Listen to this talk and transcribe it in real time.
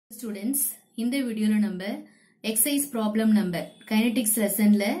students, இந்த வீடியோல நம்ம exercise problem number kinetics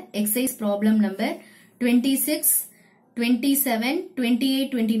lessonல exercise problem number 26, 27,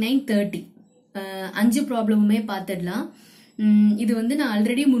 28, 29, 30 அஞ்சு ப்ராப்ளமுமே பார்த்துடலாம். இது வந்து நான்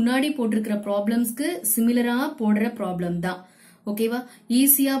ஆல்ரெடி முன்னாடி போட்டிருக்கிற ப்ராப்ளம்ஸ்க்கு சிமிலரா போடுற ப்ராப்ளம் தான். ஓகேவா,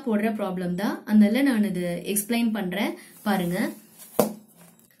 ஈஸியா போடுற ப்ராப்ளம் தான். அதனால நான் இது எக்ஸ்பிளைன் பண்றேன் பாருங்க.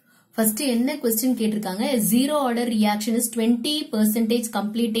 ஃபர்ஸ்ட் என்ன क्वेश्चन கேட்டிருக்காங்க, zero order reaction is 20%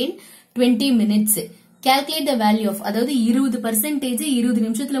 complete in 20 minutes. Calculate the value of, அதாவது 20% 20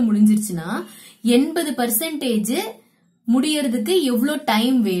 நிமிஷத்துல முடிஞ்சிருச்சுன்னா 80% முடியறதுக்கு எவ்வளவு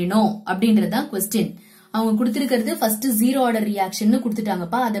டைம் வேணும் அப்படின்றதுதான் क्वेश्चन. அவங்க கொடுத்திருக்கிறது ஃபர்ஸ்ட் ஜீரோ ஆர்டர் ரியாக்ஷன்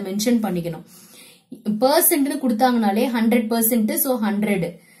கொடுத்துட்டாங்கப்பா, அதை மென்ஷன் பண்ணிக்கணும். பெர்சென்ட்னு கொடுத்தாங்கனாலே 100%, சோ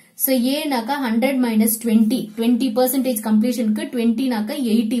 100. சோ ஏனாக்கா 100 minus 20% கம்ப்ளீஷனுக்கு 20 நாக்கா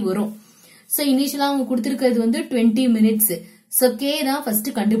 80 வரும். சோ இனிஷியலா அவங்க கொடுத்திருக்கிறது வந்து 20 மினிட்ஸ். சோ கே தான் ஃபர்ஸ்ட்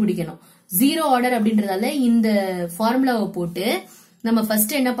கண்டுபிடிக்கணும். ஜீரோ ஆர்டர் அப்படின்றதால இந்த ஃபார்முலாவை போட்டு நம்ம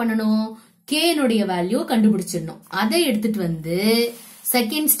ஃபர்ஸ்ட் என்ன பண்ணணும், கே னுடைய வேல்யூ கண்டுபிடிச்சிடணும். அதை எடுத்துட்டு வந்து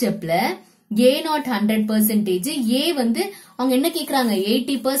செகண்ட் ஸ்டெப்ல ஏ நாட் 100%, ஏ வந்து அவங்க என்ன கேக்குறாங்க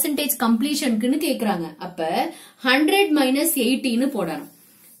 80% கம்ப்ளீஷனுக்குன்னு கேக்குறாங்க. அப்ப 100 minus 80ன்னு போடணும்.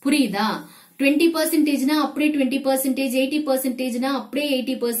 புரியுதா? 20%னா அப்படியே 20%, 80%னா அப்படியே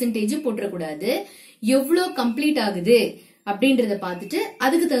 80% போட்டுறக்கூடாது. எவ்வளவு கம்ப்ளீட் ஆகுது அப்படின்றத பார்த்துட்டு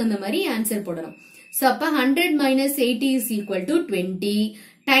அதுக்கு தகுந்த மாதிரி ஆன்சர் போடணும். சோ அப்ப 100 minus 80 is equal to 20.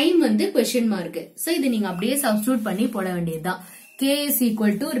 Time வந்து क्वेश्चन மார்க். சோ இது நீங்க அப்படியே சப்ஸ்டிட்யூட் பண்ணி போட வேண்டியதுதான். K is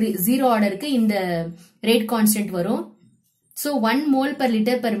equal to zero ஆர்டருக்கு இந்த ரேட் கான்ஸ்டன்ட் வரும். So 1 mole per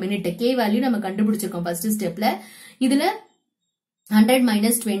liter per minute K value நம்ம கண்டுபிடிச்சிருக்கோம் ஃபர்ஸ்ட் ஸ்டெப்ல. இதுல 100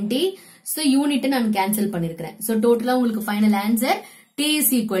 minus 20, சோ யூனிட் நான் கேன்சல் பண்ணிருக்கிறேன். சோ டோட்டலா உங்களுக்கு final answer T is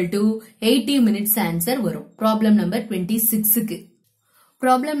equal to 80 minutes answer வரும். Problem number 26க்கு.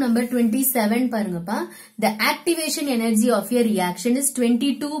 ப்ராப்ளம் நம்பர் 27 பாருங்கப்பா. The activation energy of a reaction is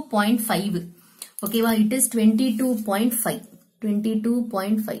 22.5. ஓகேவா, it is 22.5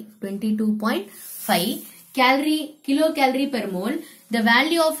 kilocalorie per mole. The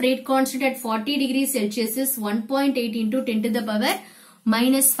value of rate constant at 40 degrees Celsius is 1.8 into 10 to the power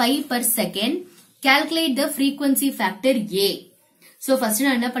minus 5 per second. Calculate the frequency factor A. So first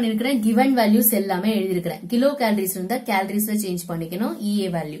நான் என்ன பண்ணிருக்கிறேன், given values எல்லாமே எழுதிருக்கிறேன். Kilo calories இருந்தா கேலரிஸ்ல change பண்ணிக்கணும், EA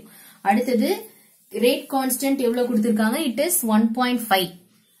value. அடுத்தது rate constant எவ்வளவு கொடுத்திருக்காங்க, it is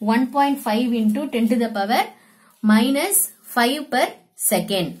 1.5 into 10 to the power minus 5 per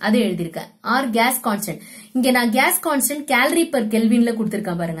second அது எழுதிருக்கேன். R case constant, இங்க நான் கேஸ் கான்ஸ்டன்ட் கேலரி per கெல்வின்ல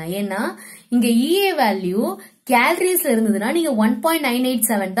கொடுத்திருக்கேன் பாருங்க. ஏன்னா இங்க EA வேல்யூ கேலரிஸ்ல இருந்ததுன்னா நீங்க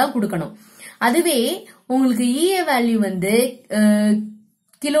 1.987 தான் கொடுக்கணும். அதுவே உங்களுக்கு EA வேல்யூ வந்து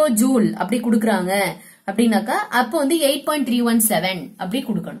கிலோ ஜூல் அப்படி கொடுக்கறாங்க அப்படின்னாக்கா அப்ப வந்து 8.317 அப்படி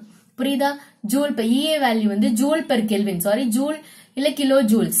கொடுக்கணும். புரியுதா? ஜூல் per EA வேல்யூ வந்து joule per kelvin, sorry joule இல்ல கிலோ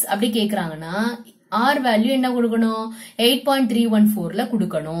ஜூல்ஸ் அப்படி கேக்குறாங்கன்னா R வேல்யூ என்ன கொடுக்கணும், 8.314ல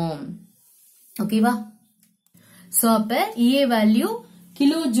கொடுக்கணும். ஓகேவா? சோ அப்ப EA வேல்யூ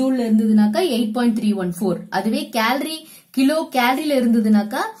கிலோ ஜூல்ல இருந்ததுனாக்கா 8.314, அதுவே gallery kilo கேலரியில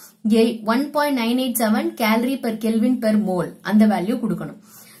இருந்ததுனாக்கா 1.987 gallery per kelvin per mole அந்த வேல்யூ கொடுக்கணும்.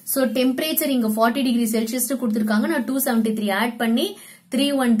 சோ டெம்பரேச்சர் இங்க 40 டிகிரி செல்சியஸ் கொடுத்திருக்காங்க, நான் 273 ஆட் பண்ணி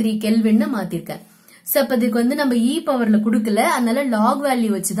 313 கெல்வின் மாத்திருக்கேன். சோ அப்ப இதுக்கு வந்து நம்ம E பவர்ல கொடுக்கல, அதனால log வேல்யூ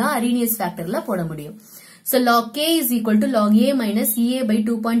வச்சுதான் அரினியஸ் ஃபேக்டர்ல போட முடியும். So log K is equal to log A minus EA by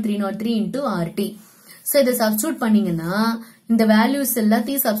 2.303 into RT. So இதை சப்ஸ்டிட்யூட் பண்ணீங்கன்னா இந்த வேல்யூஸ்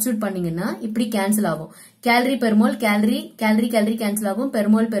எல்லாத்தையும் சப்ஸ்டிட்யூட் பண்ணீங்கன்னா இப்படி கேன்சல் ஆகும். Gallery per mole gallery cancel ஆகும், per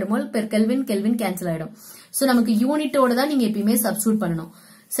mole per kelvin cancel ஆயிடும். சோ நமக்கு யூனிட்டோட தான் நீங்க எப்பயுமே சப்ஸ்டிட்யூட் பண்ணணும்.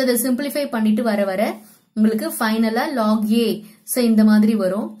 சோ இதை சிம்பிளிஃபை பண்ணிட்டு வர உங்களுக்கு ஃபைனலா log A சோ இந்த மாதிரி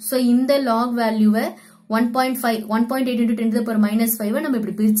வரும். சோ இந்த log வேல்யூவை 1.8 into 10 to the power minus 5 நம்ம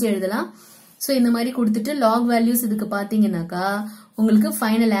இப்படி பிரிச்சு எழுதலாம். சோ இந்த மாதிரி கொடுத்துட்டு log வேல்யூஸ் இதுக்கு பாத்தீங்கன்னாக்கா உங்களுக்கு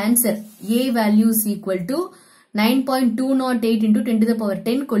final answer A value is equal to 9.208 into 10 to the power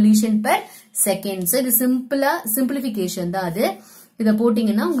 10 collision per second. So இது சிம்பிளிபிகேஷன் தான். அது இத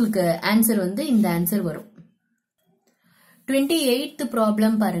போட்டீங்கன்னா உங்களுக்கு ஆன்சர் வந்து இந்த ஆன்சர் வரும். 28th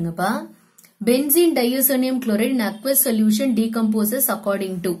ப்ராப்ளம் பாருங்கப்பா. Benzene diazonium chloride in aqueous solution decomposes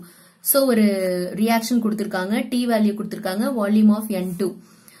according to. So ஒரு ரியாக்ஷன் கொடுத்திருக்காங்க, T வேல்யூ கொடுத்திருக்காங்க, வால்யூம் ஆஃப் N2.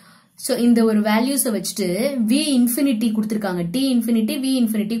 சோ இந்த ஒரு வேல்யூஸ வச்சுட்டு V infinity கொடுத்திருக்காங்க, T infinity V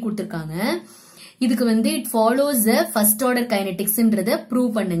infinity கொடுத்திருக்காங்க. இதுக்கு வந்து it follows the first order kineticsன்றத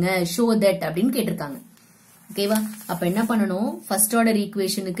prove பண்ணுங்க, show that அப்படின்னு கேட்டிருக்காங்க. ஓகேவா? அப்ப என்ன பண்ணணும், ஃபர்ஸ்ட் ஆர்டர்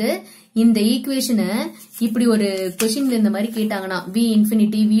ஈக்குவேஷனுக்கு இந்த ஈக்குவேஷனை இப்படி ஒரு क्वेश्चनல இந்த மாதிரி கேட்டாங்கன்னா V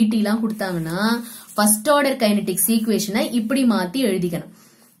infinity VT எல்லாம் கொடுத்தாங்கன்னா ஃபர்ஸ்ட் ஆர்டர் கைனெடிக்ஸ் ஈக்குவேஷனை இப்படி மாத்தி எழுதிக்கணும்.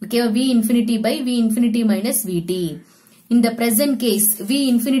 ஓகேவா, V infinity by V infinity minus VT. இந்த present case V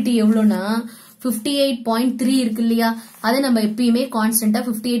infinity எவ்வளோனா 58.3 இருக்கு இல்லையா, அதை நம்ம எப்பயுமே கான்ஸ்டன்டா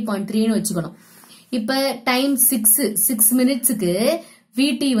 58.3 வச்சுக்கணும். இப்ப டைம் 6 மினிட்ஸ்க்கு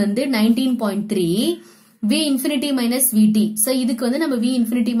VT வந்து 19.3, V infinity minus VT. So இதுக்கு வந்து நம்ம V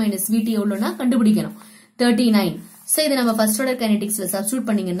infinity minus VT எவ்வளோனா கண்டுபிடிக்கணும் 39. So இதை நம்ம ஃபர்ஸ்ட் ஆர்டர் கைனெடிக்ஸ்ல சப்ஸ்டிட்யூட்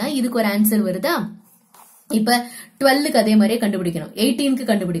பண்ணீங்கன்னா இதுக்கு ஒரு ஆன்சர் வருதா. இப்ப 12க்கு அதே மாதிரியே கண்டுபிடிக்கணும், 18க்கு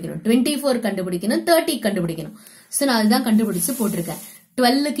கண்டுபிடிக்கணும், 24 கண்டுபிடிக்கணும், 30 கண்டுபிடிக்கணும். சோ நான் அதுதான் கண்டுபிடிச்சு போட்டிருக்கேன்.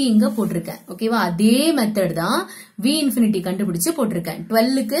 12க்கு இங்க போட்டிருக்கேன். ஓகேவா, அதே மெத்தட் தான் V infinity கண்டுபிடிச்சு போட்டிருக்கேன்.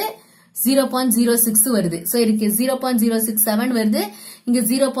 12க்கு 0.06 வருது. சோ இதுக்கு 0.067 வருது, இங்க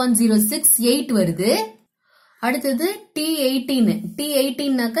 0.068 வருது. அடுத்தது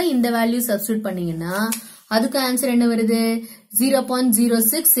T18 இந்த வேல்யூ சப்ஸ்டிட்யூட் பண்ணீங்கன்னா அதுக்கு ஆன்சர் என்ன வருது,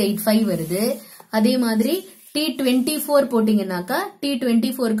 0.0685 வருது. அதே மாதிரி T24 போட்டீங்கன்னாக்கா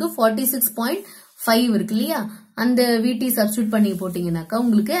T24க்கு 46.5 இருக்கு இல்லையா, அந்த VT சப்ஸ்டிட்யூட் பண்ணி போட்டீங்கன்னாக்கா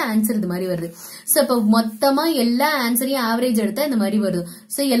உங்களுக்கு ஆன்சர் இது மாதிரி வருது. சோ இப்ப மொத்தமா எல்லா ஆன்சரையும் ஆவரேஜ் எடுத்தா இந்த மாதிரி வருது.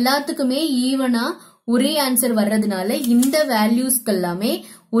 சோ எல்லாத்துக்குமே ஈவனா ஒரே ஆன்சர் வர்றதுனால இந்த வேல்யூஸ்க்கு எல்லாமே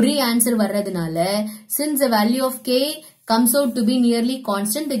ஒரே ஆன்சர் வர்றதுனால since the value of K comes out to be nearly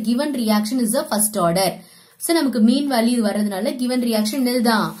constant, the given reaction is the first order. So நமக்கு மீன் வேல்யூ இது வர்றதுனால given reaction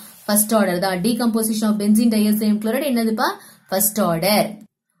என்னதுதான், first order தான். Decomposition of benzene diazonium chloride என்னதுப்பா, first order.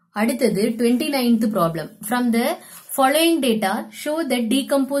 அடுத்தது 29th problem. From the following data show that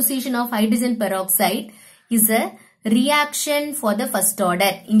decomposition of hydrogen peroxide is a reaction for the first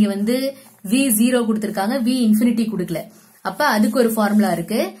order. இங்க வந்து V0 கொடுத்திருக்காங்க, V infinity கொடுக்கல. அப்ப அதுக்கு ஒரு ஃபார்முலா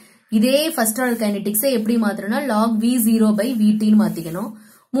இருக்கு. இதே ஃபர்ஸ்ட் ஆர்டர் கைனெடிக்ஸ் எப்படி மாத்தறோம்னா log V0 by VT ன்னு மாத்திக்கணும்.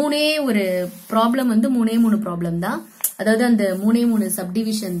 மூணே ஒரு ப்ராப்ளம் வந்து மூணே ப்ராப்ளம் தான், அதாவது அந்த மூணே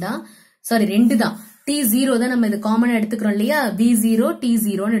சப்டிவிஷன் தான், சாரி 2 தான். T0 தான் நம்ம இது காமனா எடுத்துக்கிறோம் இல்லையா, V0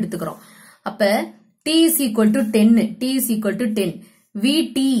 T0 ன்னு எடுத்துக்கிறோம். அப்ப T is equal to 10,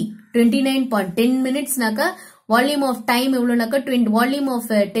 VT 29.10 மினிட்ஸ்னாக்கா volume of time எவ்வளோனாக்கா volume of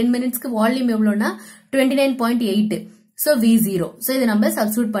 10 மினிட்ஸ்க்கு வால்யூம் எவ்வளோனா 29.8. So V0. சோ இதை நம்ம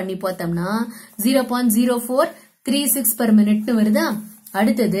சப்ஸ்டிட்யூட் பண்ணி பார்த்தோம்னா 0.0436 per minute வருதா.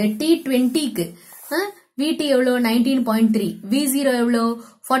 அடுத்தது T20க்கு VT எவ்வளோ 19.3, V0 எவ்வளோ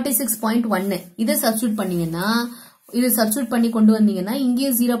 46.1. இதை சப்ஸ்டிட்யூட் பண்ணீங்கன்னா, இது சப்ஸ்டிட்யூட் பண்ணி கொண்டு வந்தீங்கன்னா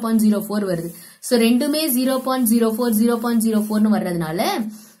இங்கேயும் 0.04 வருது. சோ ரெண்டுமே 0.04 ன்னு வர்றதுனால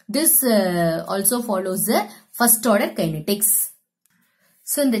this also follows the first order kinetics.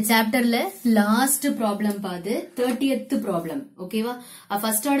 So இந்த சாப்டர்ல லாஸ்ட் ப்ராப்ளம் பாது 30th ப்ராப்ளம். ஓகேவா, a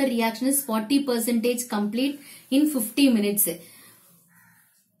first order reaction is 40% complete in 50 minutes.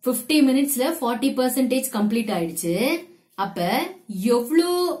 50 மினிட்ஸ்ல 40% கம்ப்ளீட் ஆயிடுச்சு. அப்ப எவ்வளோ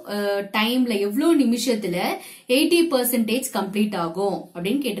டைம்ல எவ்வளோ நிமிஷத்துல 80% கம்ப்ளீட் ஆகும்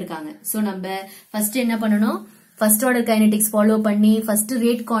அப்படின்னு கேட்டிருக்காங்க. சோ நம்ம ஃபர்ஸ்ட் என்ன பண்ணணும், ஃபர்ஸ்ட் ஆர்டர் கைனெடிக்ஸ் ஃபாலோ பண்ணி ஃபர்ஸ்ட்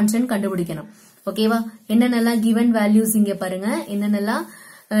ரேட் கான்ஸ்டன்ட் கண்டுபிடிக்கணும். ஓகேவா, என்னென்னலாம் கிவன் வேல்யூஸ் இங்க பாருங்க, என்னென்னலாம்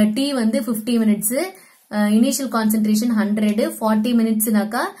T வந்து 50 minutes, initial concentration 100, 40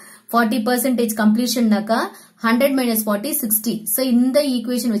 மினிட்ஸ்னாக்கா 40% கம்ப்ளீஷன்னாக்கா 100 minus 40 60. So இந்த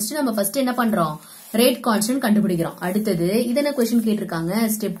ஈக்குவேஷன் வச்சு நம்ம ஃபர்ஸ்ட் என்ன பண்றோம், ரேட் கான்ஸ்டன்ட் கண்டுபிடிக்கிறோம். அடுத்தது இதன क्वेश्चन கேட்டிருக்காங்க,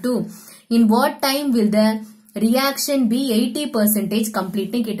 step 2 in what time will the reaction be 80%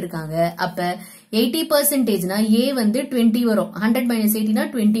 complete ன்னு கேட்டிருக்காங்க. அப்ப 80% னா A வந்து 20 வரும், 100 minus 80 னா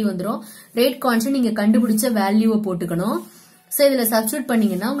 20 வந்துரும். ரேட் கான்ஸ்டன்ட் நீங்க கண்டுபிடிச்ச வேல்யூவை போட்டுக்கணும். சோ இதுல சப்ஸ்டிட்யூட்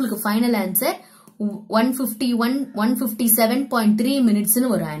பண்ணீங்கன்னா உங்களுக்கு ஃபைனல் ஆன்சர் 157.3 மினிட்ஸ்னு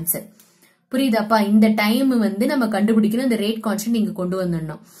ஒரு ஆன்சர். புரியுதாப்பா, இந்த டைம் வந்து நம்ம கண்டுபிடிக்கணும், இந்த ரேட் கான்ஸ்டன்ட் நீங்க கொண்டு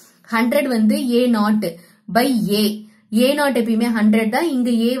வந்துடணும். 100 வந்து A0 by A, A0 எப்பயுமே 100 தான், இங்க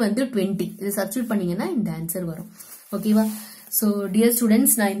A வந்து 20. இது சப்ஸ்டிட்யூட் பண்ணீங்கன்னா இந்த ஆன்சர் வரும். ஓகேவா, சோ டியர்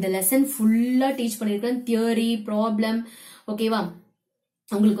ஸ்டூடெண்ட்ஸ், நான் இந்த லெசன் ஃபுல்லா டீச் பண்ணிருக்கேன், தியரி ப்ராப்ளம். ஓகேவா,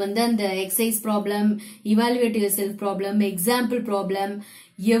 உங்களுக்கு வந்து அந்த exercise problem, evaluate your self problem, example problem,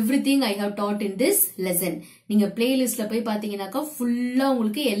 everything I have dot in this lesson. நீங்க பிளேலிஸ்ட்ல போய் பாத்தீங்கன்னாக்கா ஃபுல்லா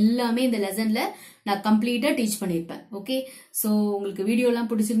உங்களுக்கு எல்லாமே இந்த லெசன்ல நான் கம்ப்ளீட்டா டீச் பண்ணிருப்பேன். ஓகே, சோ உங்களுக்கு வீடியோ எல்லாம்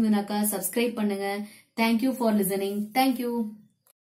பிடிச்சிருந்ததுனாக்கா சப்ஸ்கிரைப் பண்ணுங்க. Thank you for listening. தேங்க்யூ.